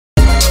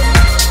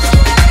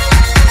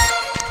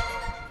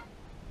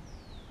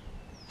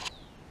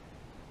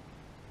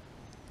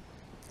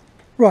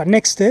Right,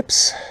 next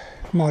steps,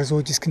 might as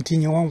well just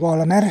continue on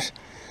while I'm at it.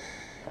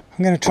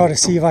 I'm going to try to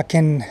see if I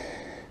can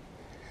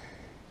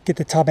get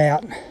the tub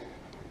out.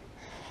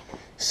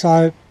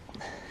 So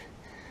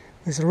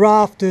there's a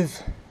raft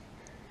of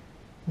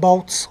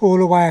bolts all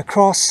the way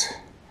across.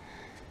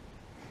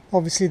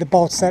 Obviously the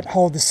bolts that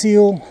hold the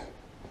seal.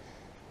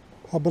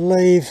 I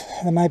believe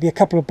there may be a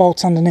couple of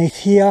bolts underneath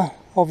here,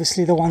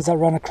 obviously the ones that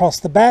run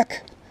across the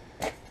back.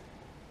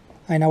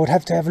 And I would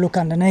have to have a look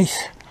underneath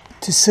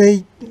to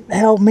see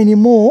how many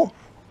more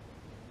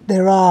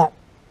there are.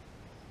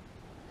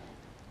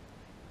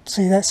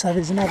 See that? So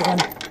there's another one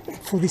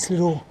for this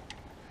little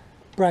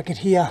bracket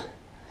here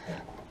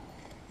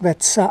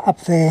that's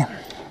up there.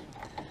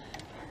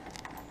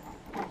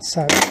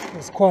 So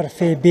there's quite a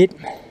fair bit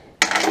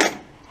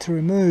to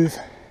remove.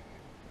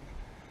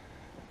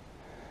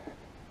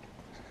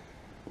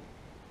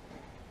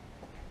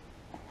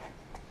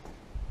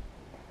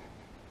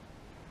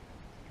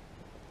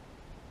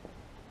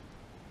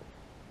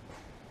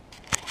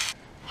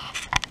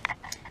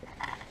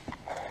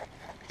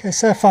 Okay,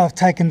 so far I've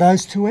taken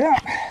those two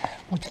out,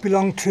 which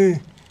belong to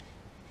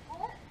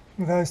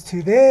those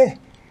two there,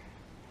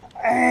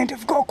 and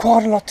I've got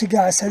quite a lot to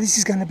go, so this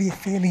is going to be a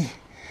fairly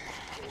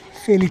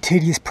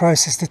tedious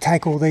process to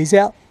take all these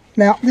out.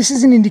 Now this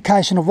is an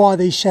indication of why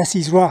these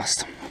chassis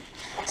rust.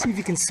 See if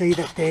you can see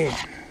that there.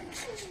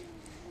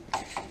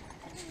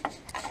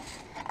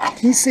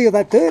 Can you see all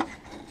that dirt?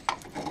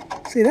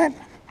 See that?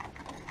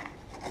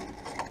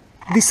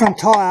 This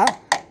entire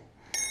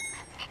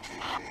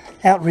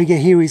outrigger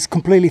here is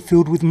completely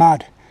filled with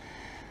mud,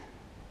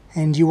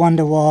 and you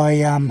wonder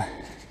why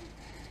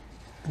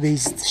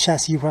these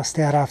chassis rust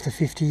out after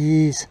 50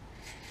 years.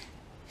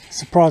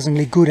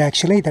 Surprisingly good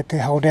actually that they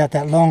hold out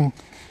that long.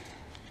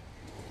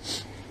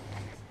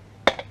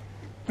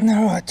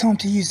 Alright, time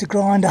to use the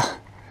grinder.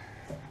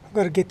 I've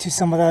got to get to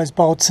some of those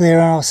bolts there,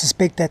 and I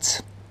suspect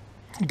that's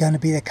going to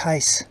be the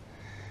case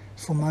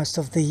for most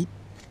of the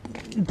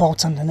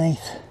bolts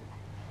underneath.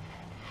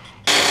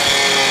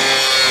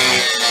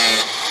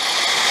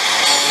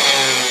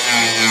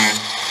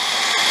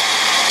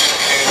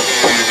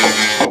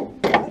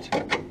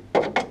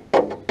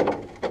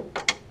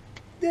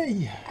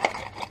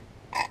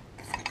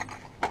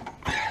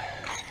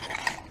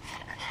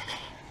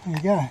 There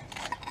you go.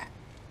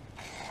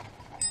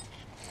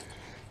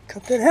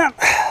 Cut that out.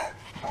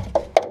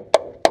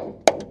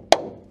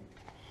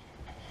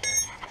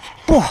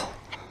 Oh.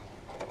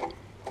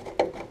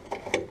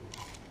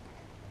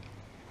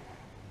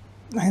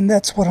 And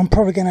that's what I'm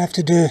probably going to have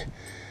to do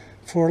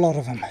for a lot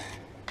of them.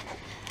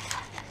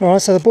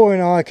 Alright, so the boy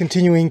and I are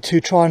continuing to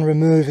try and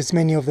remove as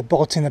many of the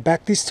bolts in the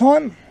back this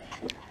time.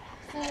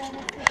 If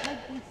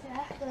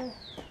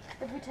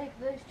we take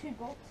those two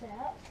bolts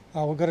out...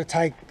 Oh, we've got to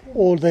take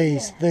all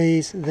these,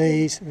 these, and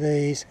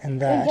that. And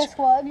guess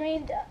what? I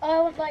mean,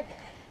 I would like...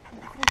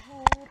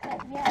 We'll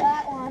take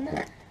that one,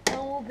 and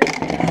we'll be...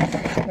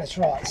 That's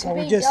right, so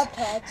we'll just...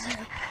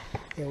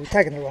 Yeah, we're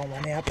taking the wrong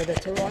one out, but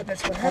that's alright,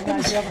 that's what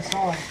happens. The other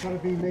side, it's got to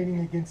be leaning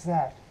against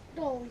that.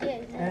 Oh,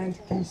 yeah. And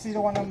can you see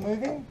the one I'm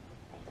moving?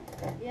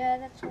 Yeah,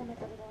 that's the one I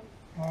got it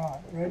on.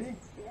 Alright, ready?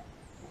 Yeah.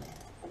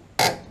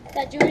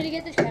 Dad, do you want me to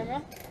get this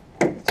camera?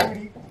 It's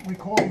already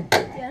recording.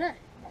 Yeah, I know.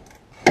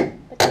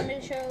 But do you want me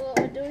to show you what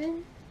we're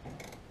doing?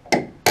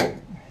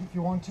 If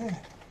you want to.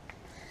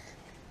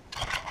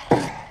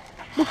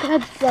 Look how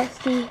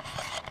rusty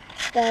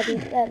that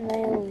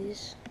nail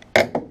is.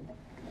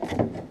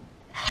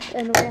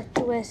 And we have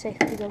to wear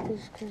safety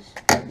goggles because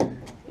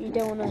you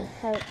don't want to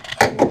have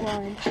your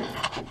blind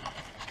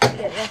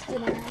get rusty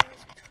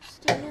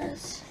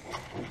nails.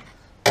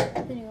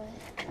 Anyway.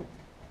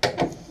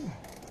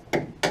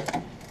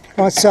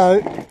 Right,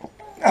 so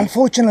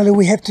unfortunately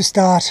we have to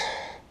start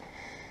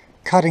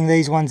cutting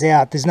these ones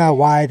out. There's no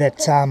way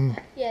that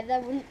yeah,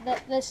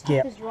 their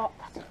stuff is rot.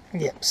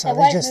 Yep, so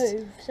they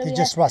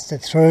just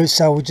rusted through,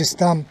 so we'll just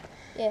cut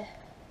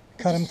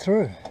them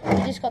through.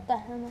 You just got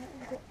that hammer.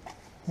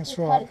 That's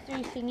right. Cut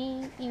it through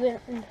thingy, you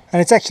went and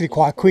it's actually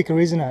quite quicker,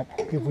 isn't it,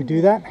 if we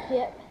do that?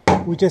 Yeah.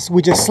 We just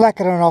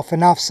slacken it off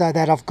enough so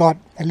that I've got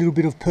a little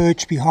bit of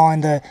perch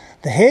behind the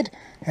head,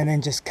 and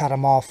then just cut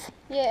them off.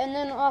 Yeah, and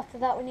then after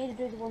that we need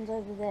to do the ones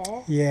over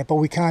there. Yeah, but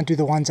we can't do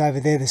the ones over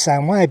there the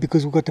same way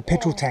because we've got the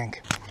petrol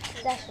tank.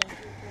 That's what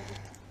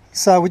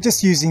so we're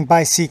just using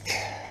basic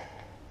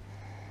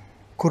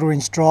 1/4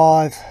 inch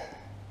drive,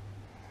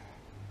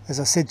 as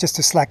I said, just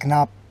to slacken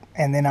up,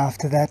 and then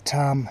after that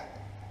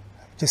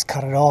just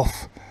cut it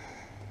off.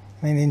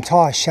 I mean, the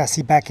entire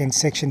chassis back end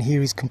section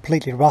here is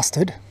completely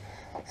rusted,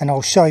 and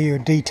I'll show you a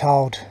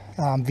detailed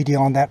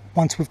video on that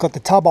once we've got the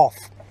tub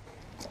off.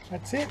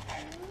 That's it.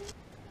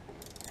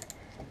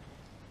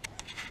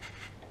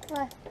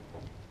 Why?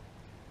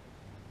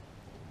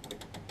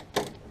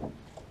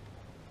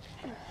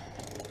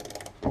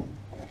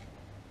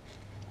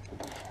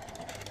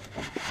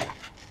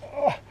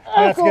 Oh,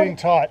 that's getting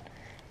tight.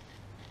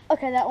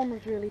 Okay, that one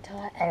was really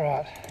tight.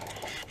 Alright.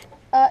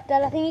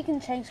 Dad, I think you can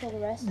chainsaw the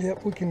rest.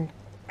 Yep, we can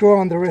draw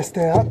on the rest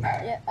out.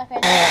 Yeah,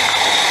 okay.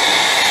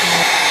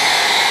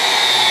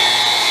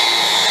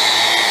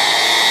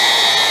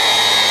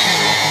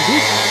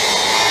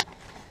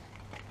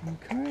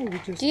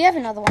 just Do you have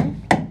another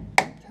one?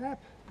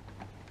 tap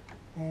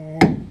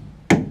and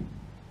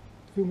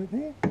film it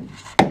there.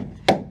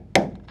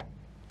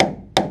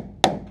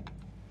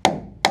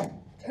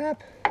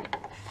 Tap,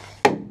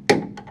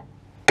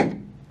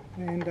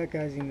 and that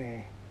goes in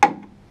there.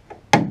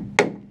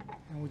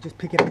 And we'll just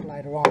pick it up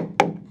later on.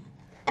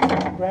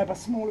 Grab a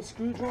smaller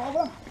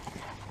screwdriver.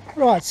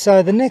 Right,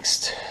 so the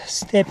next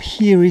step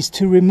here is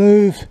to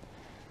remove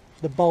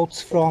the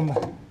bolts from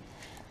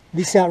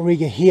this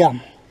outrigger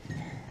here.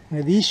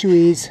 Now the issue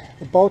is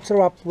the bolts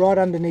are up right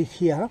underneath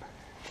here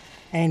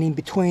and in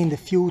between the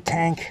fuel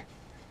tank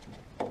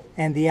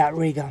and the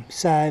outrigger.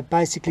 So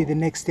basically the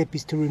next step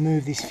is to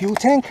remove this fuel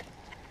tank,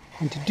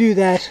 and to do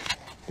that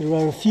there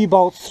are a few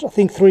bolts, I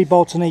think 3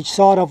 bolts on each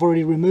side. I've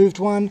already removed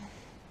one,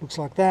 looks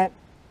like that,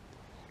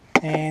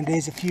 and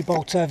there's a few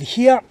bolts over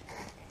here,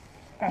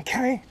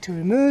 okay, to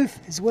remove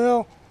as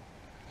well.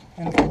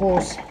 And of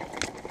course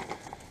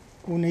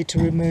we'll need to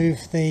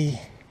remove the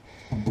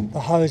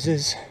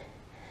hoses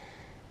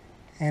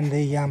and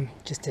the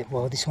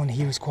well, this one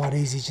here is quite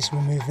easy, just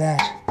remove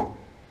that,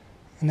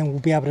 and then we'll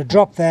be able to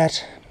drop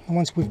that. And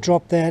once we've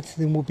dropped that,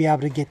 then we'll be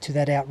able to get to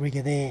that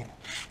outrigger there.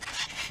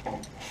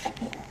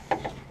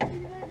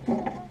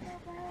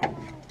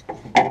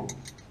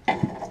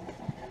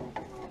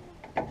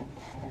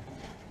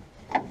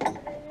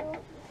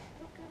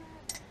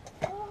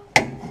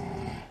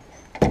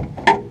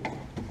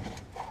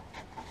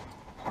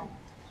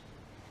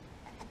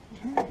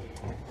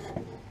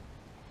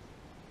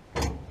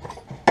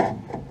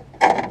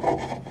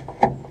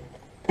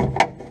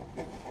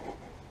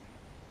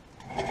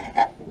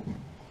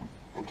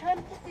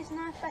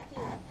 Back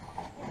in.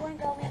 It won't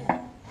go in.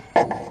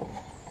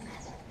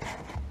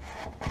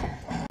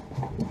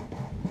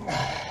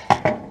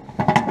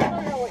 I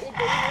don't know what you're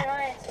doing.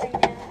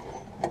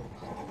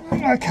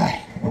 Your eye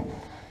Okay,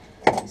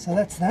 so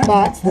that's that.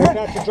 But we're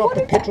about to drop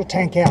the petrol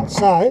tank out.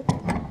 So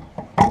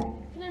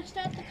can I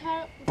start the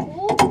car up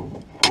before?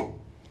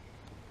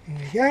 there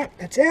we go.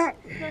 That's out.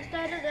 Can I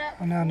start it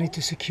up? I now need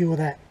to secure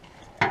that.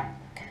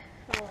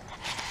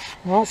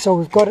 Right, so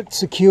we've got it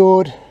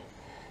secured.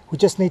 We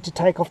just need to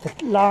take off the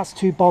last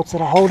 2 bolts that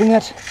are holding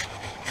it. It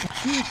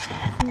feels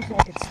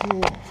like it's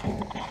still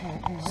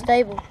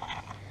Stable.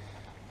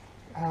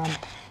 no,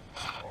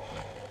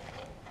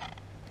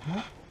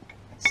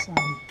 it's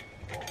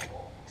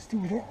still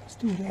there.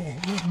 Still there.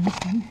 You haven't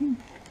missed anything.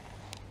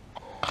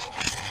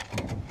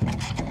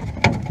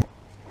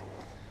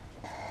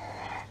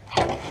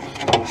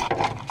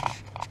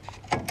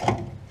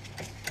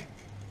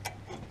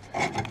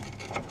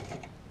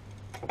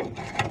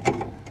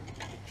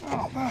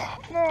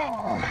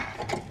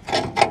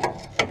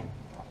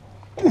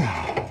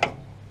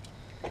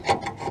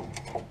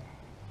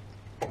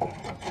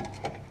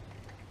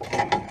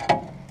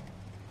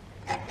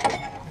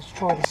 Let's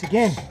try this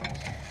again.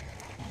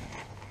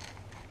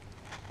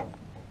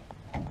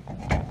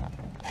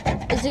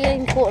 Is it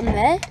getting caught in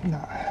there?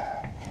 No.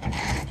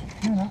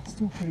 No, it's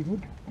still pretty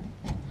good.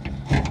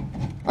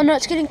 Oh no,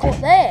 it's getting caught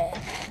there.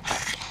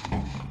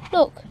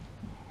 Look.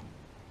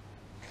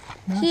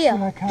 No, Here.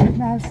 it's still okay.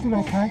 No, it's still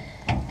okay.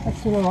 That's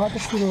still alright,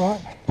 that's still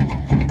alright.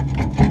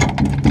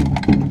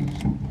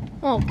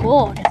 Oh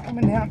god. It's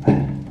coming out.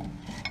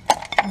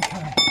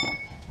 Okay.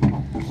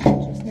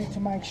 Just need to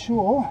make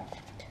sure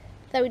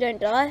That we don't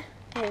die.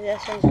 Maybe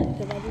that sounds like a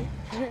good idea.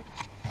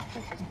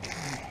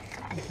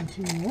 we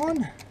continue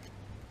on.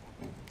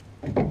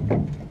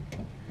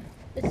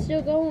 It's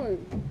still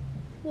going.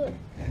 Look.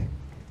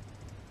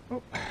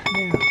 Oh,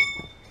 now.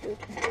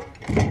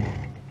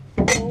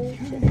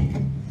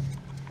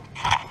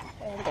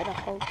 I'm gonna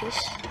hold this.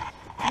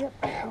 Yep,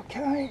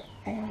 okay.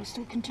 And we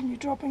still continue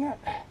dropping it.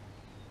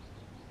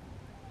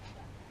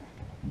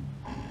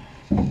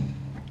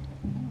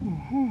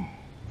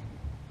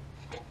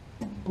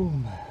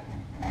 Boom.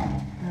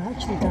 I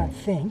actually don't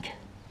think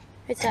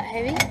It's that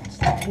heavy? it's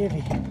that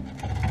heavy.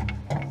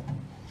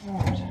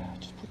 Right,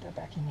 just put that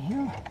back in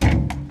here.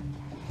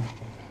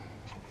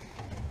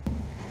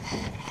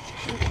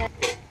 Okay.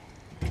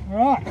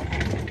 Right.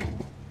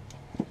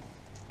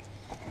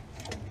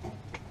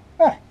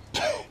 Ah.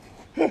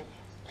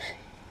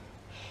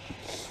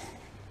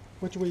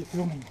 Which way are you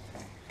filming?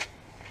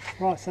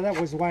 Right, so that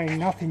was weighing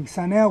nothing.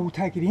 So now we'll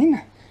take it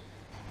in.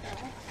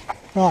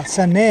 Right,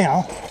 so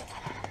now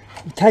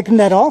we've taken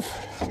that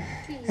off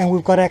and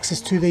we've got access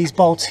to these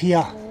bolts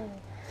here,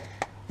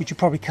 which you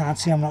probably can't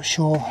see, I'm not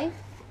sure.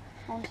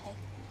 Okay.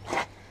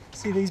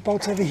 See these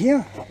bolts over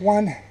here?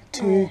 1,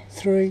 2,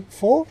 3,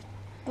 4.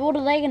 But what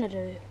are they gonna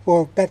do?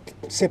 Well, that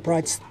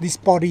separates this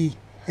body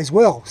as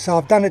well. So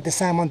I've done it the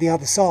same on the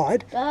other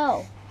side.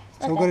 Oh.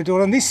 So we've got to do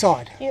it on this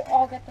side. Here,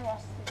 I'll get the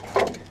rest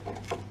of it.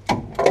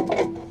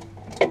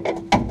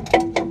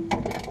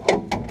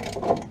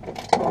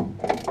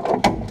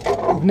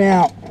 I've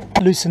now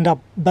loosened up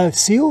both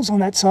seals on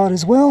that side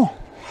as well.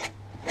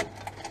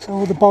 So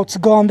all the bolts are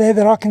gone there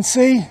that I can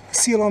see. The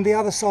seal on the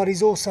other side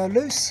is also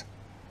loose.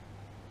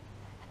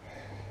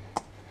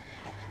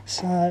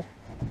 So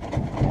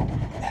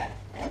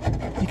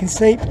you can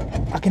see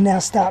I can now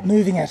start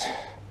moving it.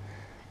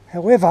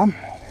 However,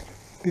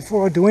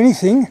 before I do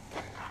anything,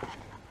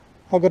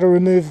 I've got to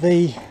remove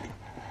the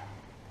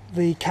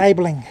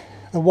cabling,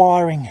 the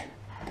wiring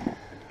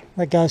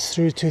that goes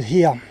through to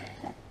here,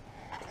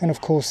 and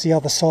of course the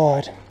other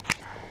side.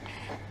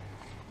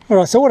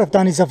 Alright, so what I've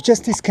done is I've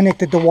just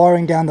disconnected the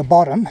wiring down the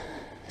bottom,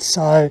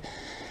 so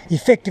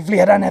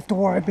effectively I don't have to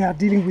worry about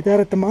dealing with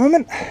that at the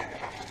moment.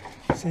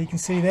 So you can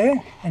see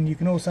there, and you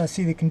can also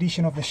see the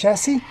condition of the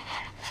chassis.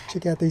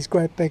 Check out these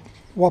great big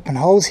whopping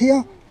holes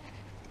here.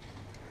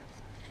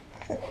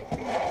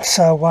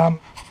 So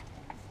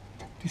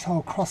this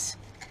whole cross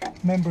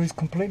member is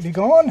completely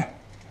gone,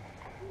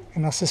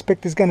 and I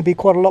suspect there's going to be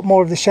quite a lot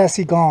more of the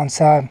chassis gone,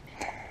 so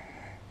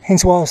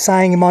hence why I was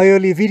saying in my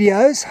earlier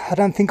videos I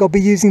don't think I'll be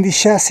using this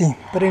chassis.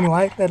 But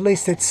anyway, at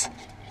least it's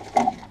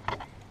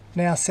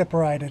now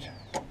separated.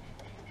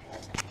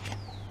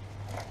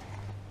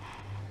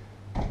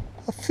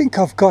 I think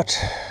I've got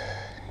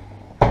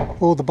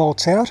all the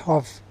bolts out.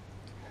 I've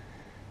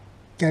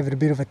gave it a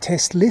bit of a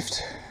test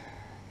lift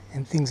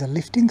and things are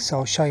lifting, so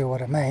I'll show you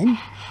what I mean.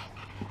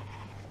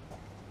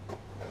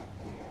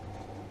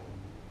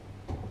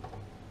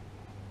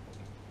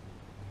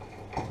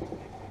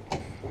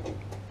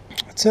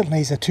 It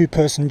certainly is a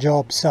two-person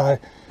job, so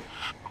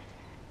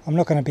I'm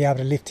not going to be able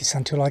to lift this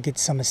until I get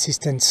some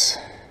assistance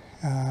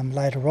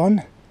later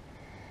on,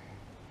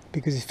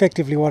 because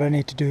effectively what I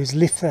need to do is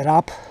lift that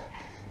up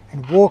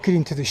and walk it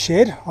into the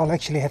shed. I'll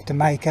actually have to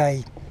make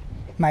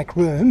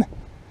room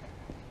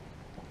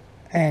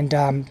and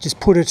just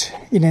put it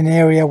in an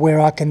area where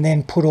I can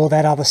then put all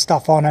that other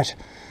stuff on it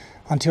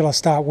until I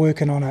start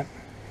working on it.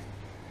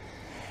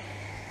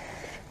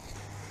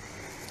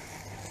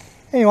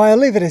 Anyway, I'll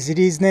leave it as it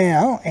is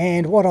now,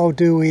 and what I'll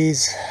do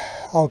is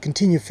I'll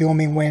continue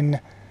filming when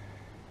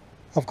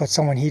I've got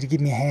someone here to give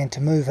me a hand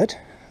to move it,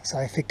 so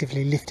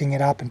effectively lifting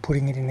it up and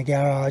putting it in the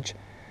garage,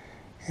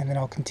 and then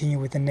I'll continue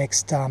with the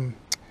next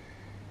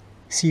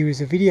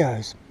series of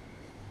videos.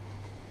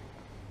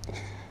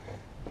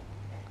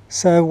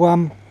 So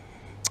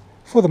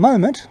for the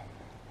moment,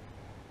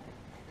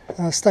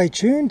 stay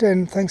tuned,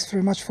 and thanks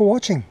very much for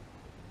watching.